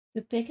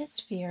The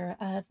biggest fear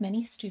of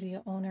many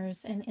studio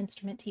owners and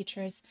instrument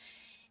teachers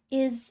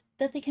is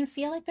that they can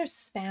feel like they're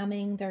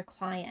spamming their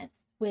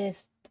clients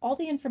with all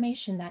the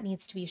information that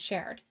needs to be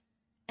shared.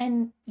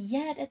 And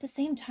yet, at the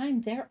same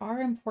time, there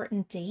are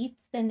important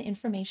dates and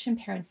information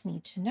parents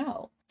need to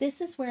know. This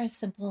is where a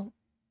simple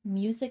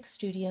music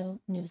studio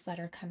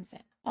newsletter comes in.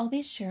 I'll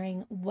be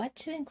sharing what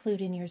to include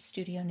in your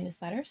studio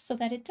newsletter so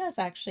that it does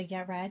actually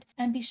get read.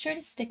 And be sure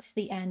to stick to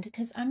the end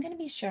because I'm going to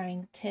be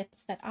sharing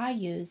tips that I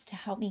use to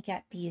help me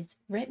get these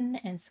written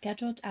and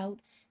scheduled out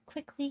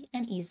quickly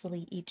and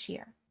easily each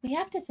year. We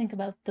have to think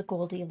about the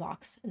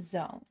Goldilocks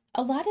zone.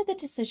 A lot of the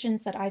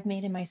decisions that I've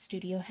made in my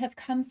studio have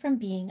come from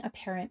being a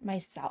parent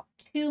myself.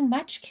 Too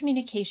much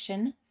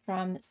communication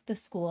from the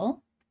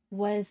school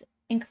was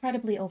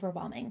incredibly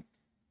overwhelming.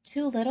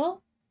 Too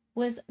little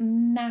was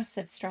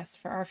massive stress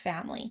for our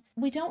family.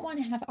 We don't want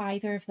to have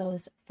either of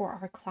those for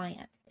our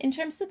clients. In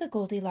terms of the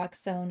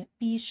Goldilocks zone,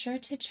 be sure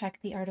to check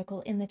the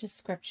article in the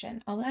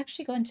description. I'll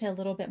actually go into a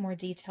little bit more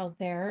detail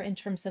there in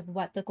terms of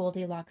what the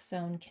Goldilocks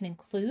zone can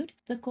include.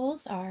 The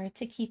goals are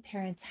to keep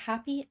parents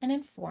happy and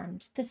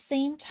informed, at the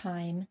same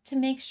time to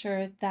make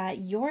sure that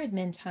your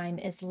admin time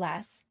is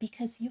less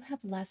because you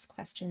have less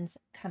questions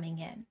coming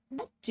in.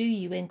 What do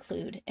you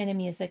include in a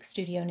music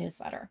studio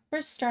newsletter?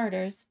 For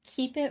starters,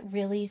 keep it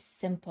really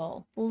simple.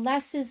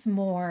 Less is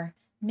more.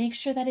 Make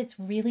sure that it's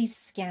really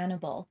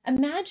scannable.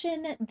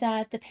 Imagine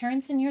that the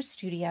parents in your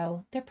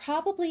studio, they're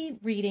probably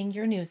reading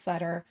your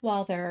newsletter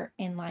while they're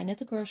in line at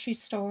the grocery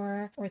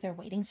store or they're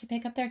waiting to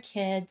pick up their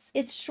kids.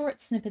 It's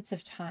short snippets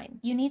of time.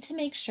 You need to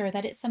make sure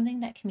that it's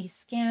something that can be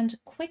scanned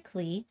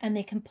quickly and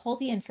they can pull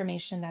the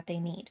information that they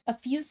need. A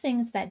few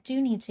things that do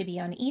need to be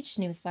on each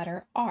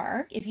newsletter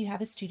are if you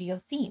have a studio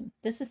theme.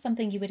 This is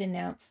something you would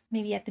announce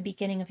maybe at the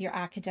beginning of your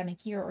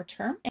academic year or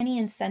term. Any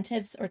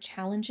incentives or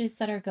challenges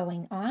that are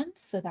going on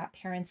so that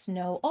parents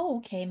know, oh,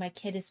 okay, my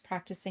kid is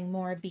practicing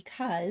more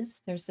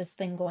because there's this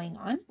thing going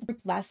on. Group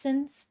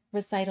lessons,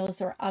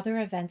 recitals, or other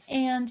events,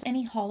 and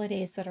any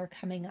holidays that are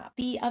coming up.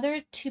 The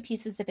other two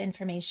pieces of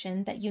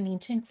information that you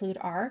need to include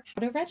are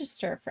how to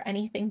register for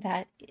anything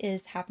that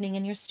is happening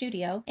in your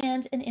studio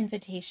and an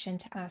invitation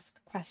to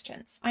ask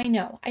questions. I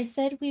know I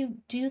said we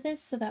do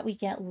this so that we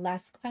get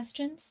less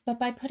questions, but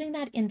by putting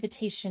that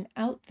invitation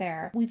out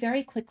there, we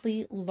very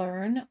quickly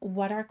learn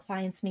what our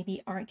clients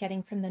maybe aren't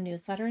getting from the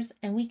newsletters,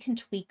 and we can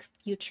tweak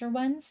future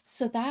ones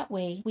so that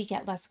way we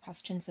get less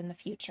questions in the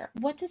future.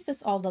 What does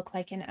this all look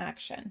like in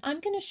action? I'm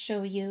going to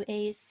show you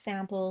a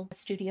sample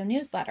studio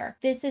newsletter.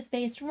 This is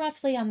based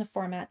roughly on the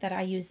format that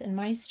I use in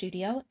my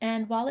studio,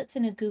 and while it's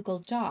in a Google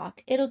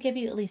Doc, it'll give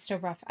you at least a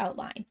rough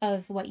outline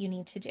of what you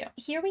need to do.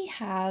 Here we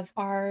have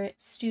our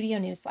studio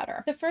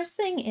newsletter. The first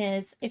thing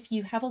is, if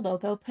you have a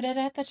logo, put it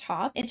at the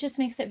top. It just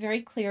makes it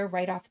very clear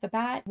right off the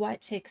bat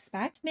what to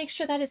expect. Make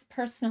sure that it's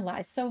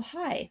personalized. So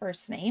hi,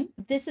 first name.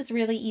 This is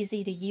really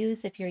easy to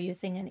use if you're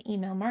using an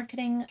email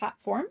marketing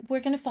platform.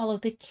 We're going to follow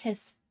the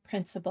KISS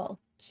principle.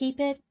 Keep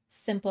it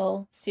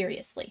simple,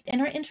 seriously.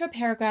 In our intro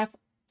paragraph,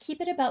 keep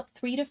it about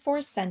 3 to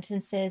 4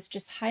 sentences.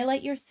 Just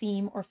highlight your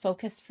theme or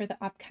focus for the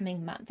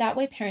upcoming month. That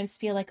way parents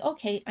feel like,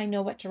 okay, I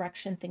know what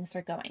direction things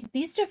are going.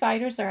 These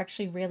dividers are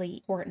actually really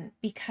important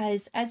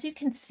because as you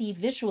can see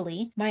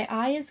visually, my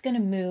eye is going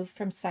to move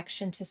from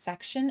section to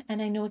section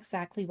and I know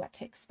exactly what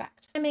to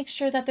expect. I make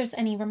sure that there's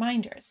any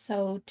reminders.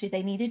 So do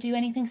they need to do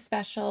anything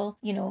special?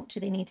 Do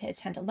they need to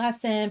attend a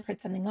lesson,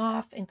 print something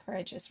off,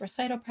 encourage as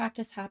recital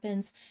practice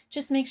happens?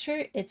 Just make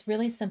sure it's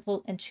really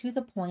simple and to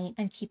the point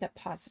and keep it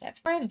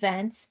positive. For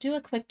events, do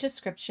a quick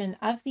description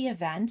of the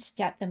event,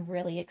 get them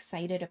really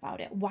excited about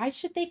it. Why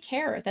should they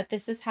care that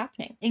this is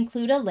happening?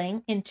 Include a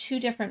link in 2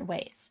 different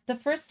ways. The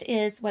first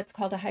is what's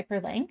called a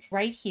hyperlink.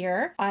 Right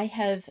here, I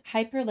have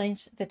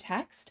hyperlinked the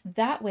text.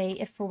 That way,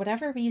 if for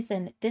whatever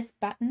reason this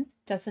button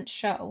doesn't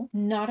show,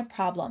 not a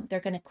problem. They're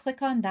going to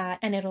click on that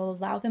and it'll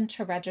allow them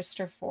to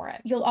register for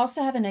it. You'll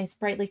also have a nice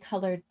brightly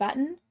colored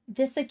button.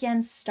 This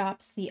again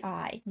stops the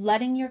eye,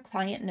 letting your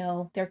client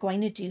know they're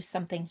going to do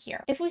something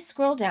here. If we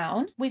scroll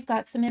down, we've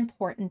got some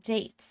important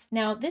dates.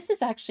 Now, this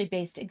is actually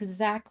based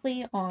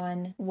exactly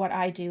on what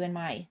I do in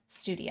my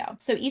studio.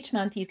 So each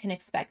month you can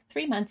expect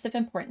 3 months of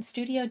important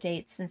studio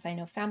dates. Since I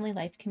know family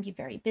life can be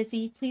very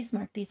busy, please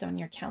mark these on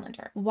your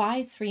calendar.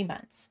 Why 3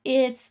 months?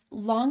 It's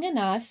long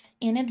enough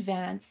in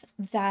advance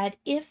that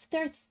if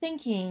they're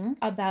thinking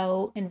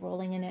about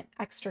enrolling in an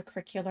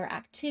extracurricular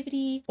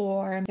activity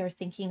or they're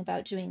thinking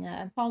about doing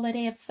a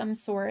holiday of some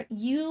sort,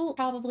 you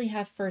probably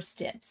have first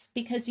dibs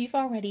because you've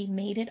already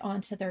made it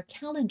onto their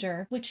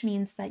calendar, which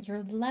means that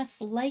you're less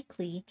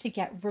likely to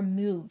get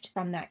removed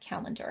from that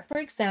calendar. For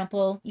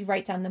example, you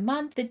write down the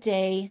month, the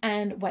day,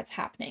 and what's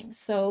happening.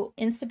 So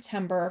in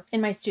September, in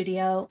my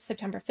studio,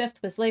 September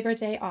 5th was Labor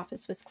Day,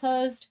 office was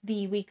closed.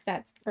 The week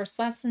that first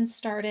lessons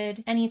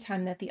started,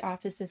 anytime that the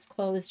office is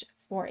closed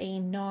for a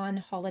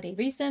non-holiday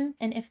reason,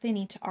 and if they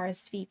need to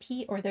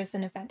RSVP or there's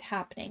an event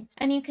happening.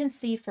 And you can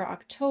see for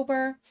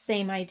October,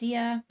 same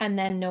idea, and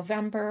then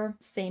November,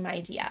 same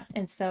idea.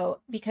 And so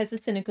because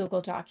it's in a Google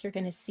Doc, you're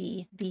going to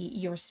see the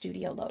Your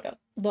Studio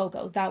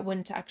logo that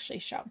wouldn't actually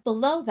show.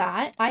 Below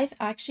that, I've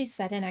actually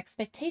set an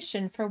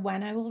expectation for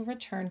when I will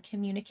return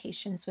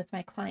communications with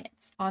my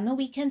clients. On the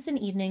weekends and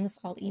evenings,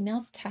 all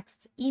emails,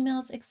 texts,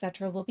 emails,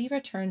 etc. will be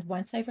returned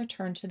once I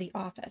return to the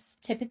office.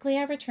 Typically,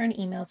 I return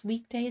emails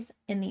weekdays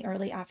in the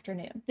early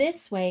afternoon.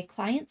 This way,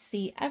 clients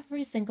see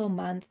every single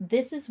month,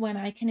 this is when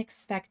I can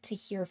expect to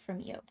hear from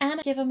you. And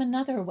I give them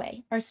another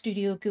way. Our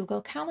studio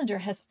Google Calendar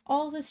has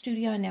all the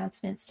studio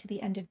announcements to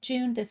the end of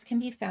June. This can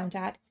be found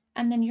at,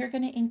 and then you're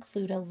going to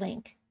include a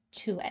link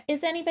to it.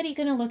 Is anybody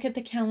going to look at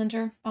the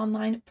calendar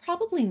online?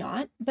 Probably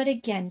not. But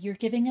again, you're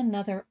giving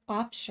another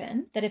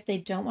option that if they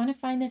don't want to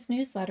find this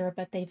newsletter,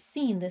 but they've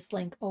seen this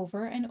link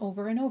over and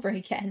over and over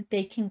again,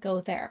 they can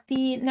go there.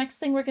 The next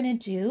thing we're going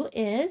to do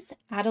is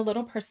add a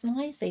little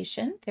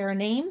personalization, their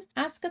name,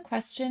 ask a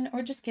question,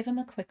 or just give them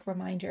a quick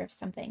reminder of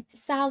something.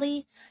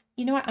 Sally,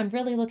 you know what? I'm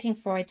really looking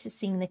forward to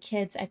seeing the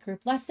kids at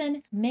group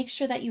lesson. Make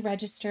sure that you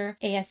register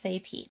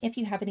ASAP. If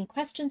you have any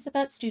questions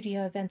about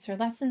studio events or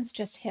lessons,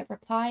 just hit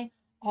reply.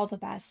 All the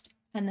best,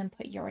 and then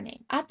put your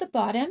name. At the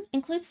bottom,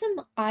 include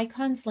some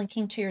icons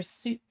linking to your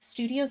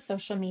studio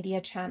social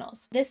media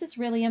channels. This is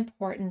really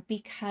important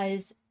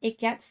because it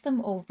gets them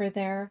over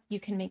there. You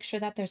can make sure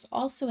that there's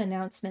also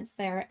announcements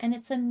there, and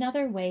it's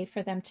another way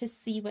for them to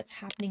see what's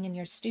happening in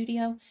your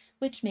studio,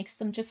 which makes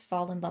them just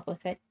fall in love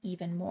with it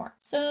even more.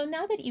 So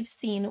now that you've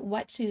seen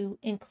what to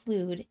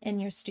include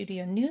in your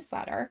studio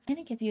newsletter, I'm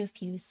going to give you a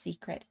few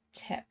secret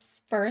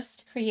tips.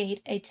 First,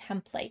 create a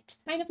template,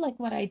 kind of like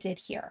what I did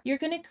here. You're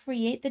going to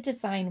create the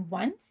design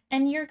once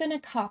and you're going to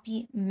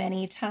copy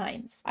many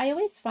times. I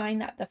always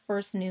find that the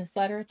first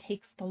newsletter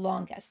takes the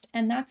longest,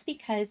 and that's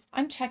because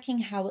I'm checking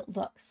how it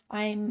looks.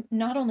 I'm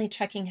not only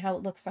checking how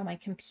it looks on my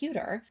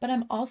computer, but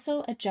I'm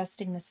also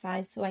adjusting the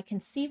size so I can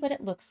see what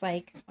it looks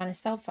like on a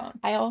cell phone.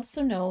 I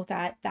also know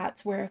that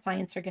that's where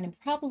clients are going to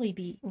probably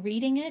be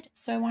reading it,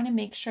 so I want to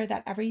make sure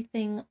that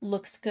everything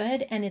looks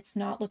good and it's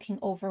not looking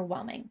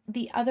overwhelming.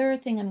 The other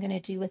thing I'm going to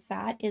do with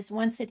that is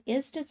once it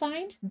is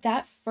designed,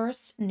 that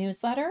first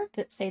newsletter,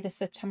 that say the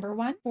September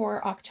one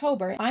for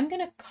October, I'm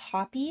going to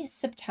copy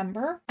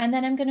September and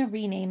then I'm going to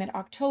rename it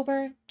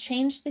October,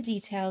 change the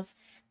details,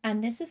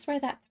 and this is where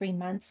that 3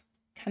 months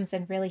comes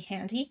in really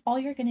handy. All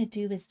you're going to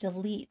do is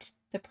delete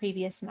the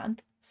previous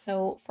month.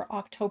 So for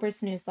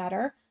October's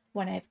newsletter,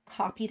 when I've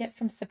copied it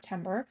from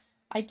September,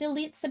 I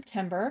delete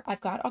September. I've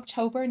got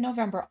October,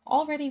 November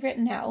already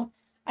written out.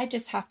 I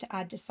just have to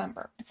add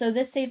December. So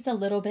this saves a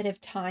little bit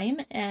of time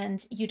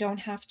and you don't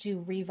have to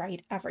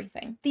rewrite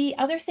everything. The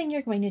other thing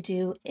you're going to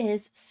do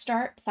is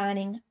start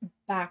planning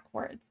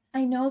backwards.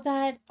 I know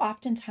that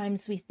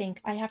oftentimes we think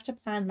I have to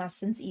plan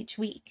lessons each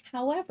week.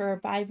 However,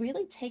 by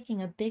really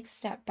taking a big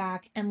step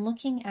back and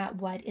looking at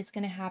what is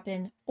going to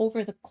happen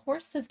over the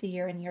course of the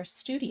year in your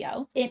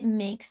studio, it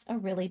makes a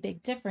really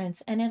big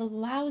difference and it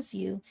allows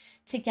you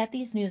to get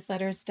these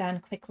newsletters done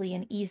quickly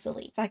and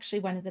easily. It's actually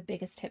one of the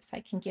biggest tips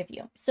I can give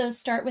you. So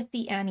start with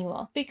the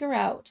annual. Figure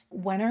out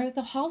when are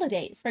the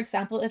holidays. For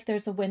example, if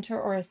there's a winter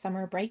or a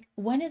summer break,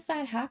 when is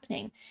that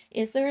happening?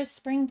 Is there a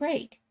spring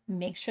break?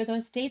 Make sure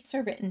those dates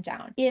are written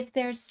down. If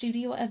there's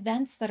studio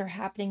events that are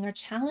happening or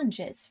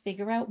challenges,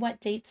 figure out what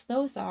dates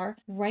those are,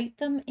 write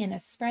them in a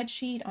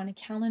spreadsheet, on a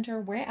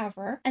calendar,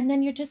 wherever, and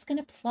then you're just going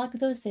to plug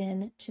those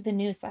in to the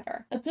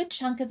newsletter. A good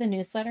chunk of the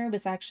newsletter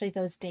was actually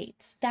those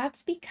dates.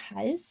 That's because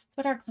it's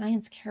what our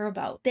clients care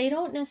about. They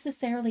don't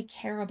necessarily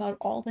care about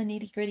all the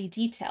nitty-gritty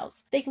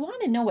details. They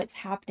want to know what's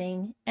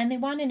happening and they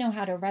want to know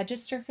how to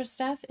register for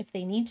stuff if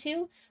they need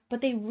to, but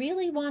they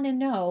really want to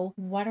know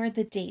what are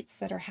the dates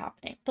that are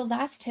happening. The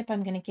last tip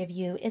I'm going to give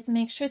you is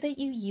make sure that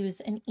you use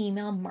an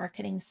email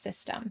marketing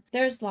system.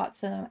 There's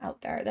lots of them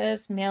out there.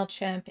 There's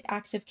MailChimp,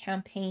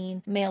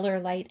 ActiveCampaign,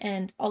 MailerLite,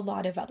 and a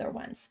lot of other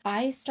ones.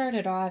 I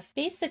started off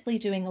basically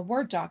doing a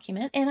Word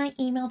document and I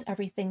emailed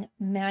everything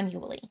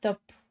manually. The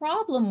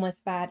problem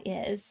with that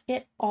is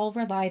it all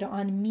relied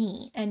on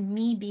me and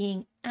me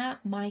being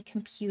at my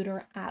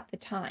computer at the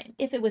time.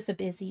 If it was a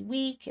busy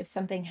week, if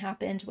something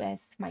happened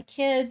with my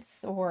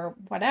kids or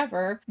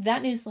whatever,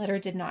 that newsletter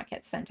did not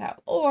get sent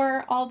out.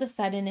 Or all of a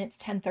sudden it's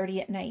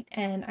 10:30 at night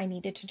and I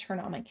needed to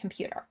turn on my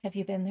computer. Have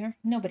you been there?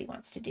 Nobody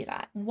wants to do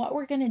that. What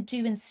we're going to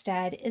do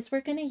instead is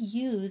we're going to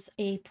use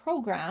a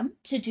program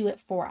to do it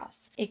for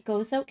us. It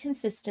goes out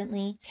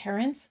consistently.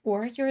 Parents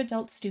or your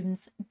adult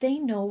students, they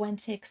know when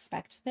to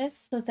expect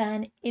this. So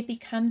then it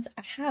becomes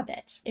a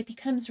habit. It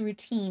becomes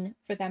routine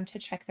for them to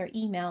check their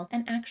email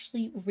and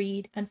actually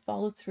read and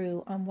follow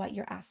through on what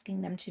you're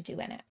asking them to do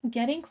in it.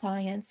 Getting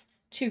clients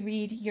to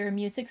read your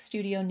music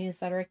studio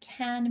newsletter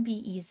can be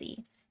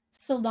easy,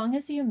 so long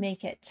as you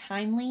make it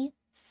timely,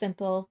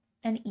 simple,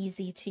 and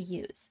easy to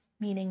use,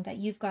 meaning that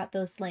you've got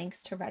those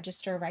links to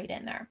register right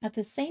in there. At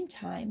the same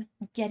time,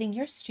 getting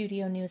your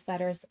studio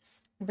newsletters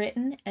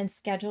written and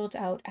scheduled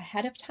out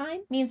ahead of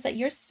time means that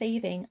you're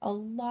saving a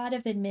lot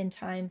of admin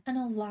time and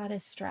a lot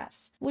of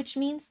stress, which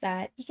means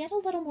that you get a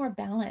little more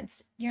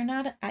balance. You're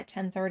not at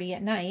 10:30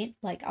 at night,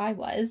 like I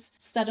was,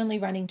 suddenly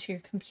running to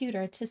your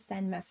computer to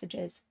send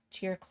messages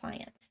to your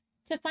clients.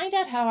 To find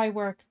out how I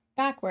work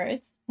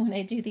backwards when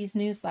I do these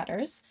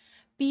newsletters,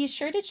 Be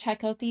sure to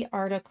check out the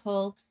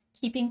article,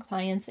 Keeping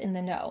Clients in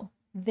the Know.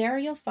 There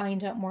you'll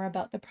find out more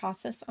about the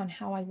process on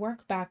how I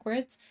work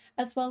backwards,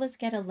 as well as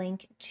get a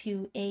link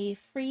to a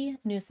free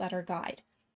newsletter guide.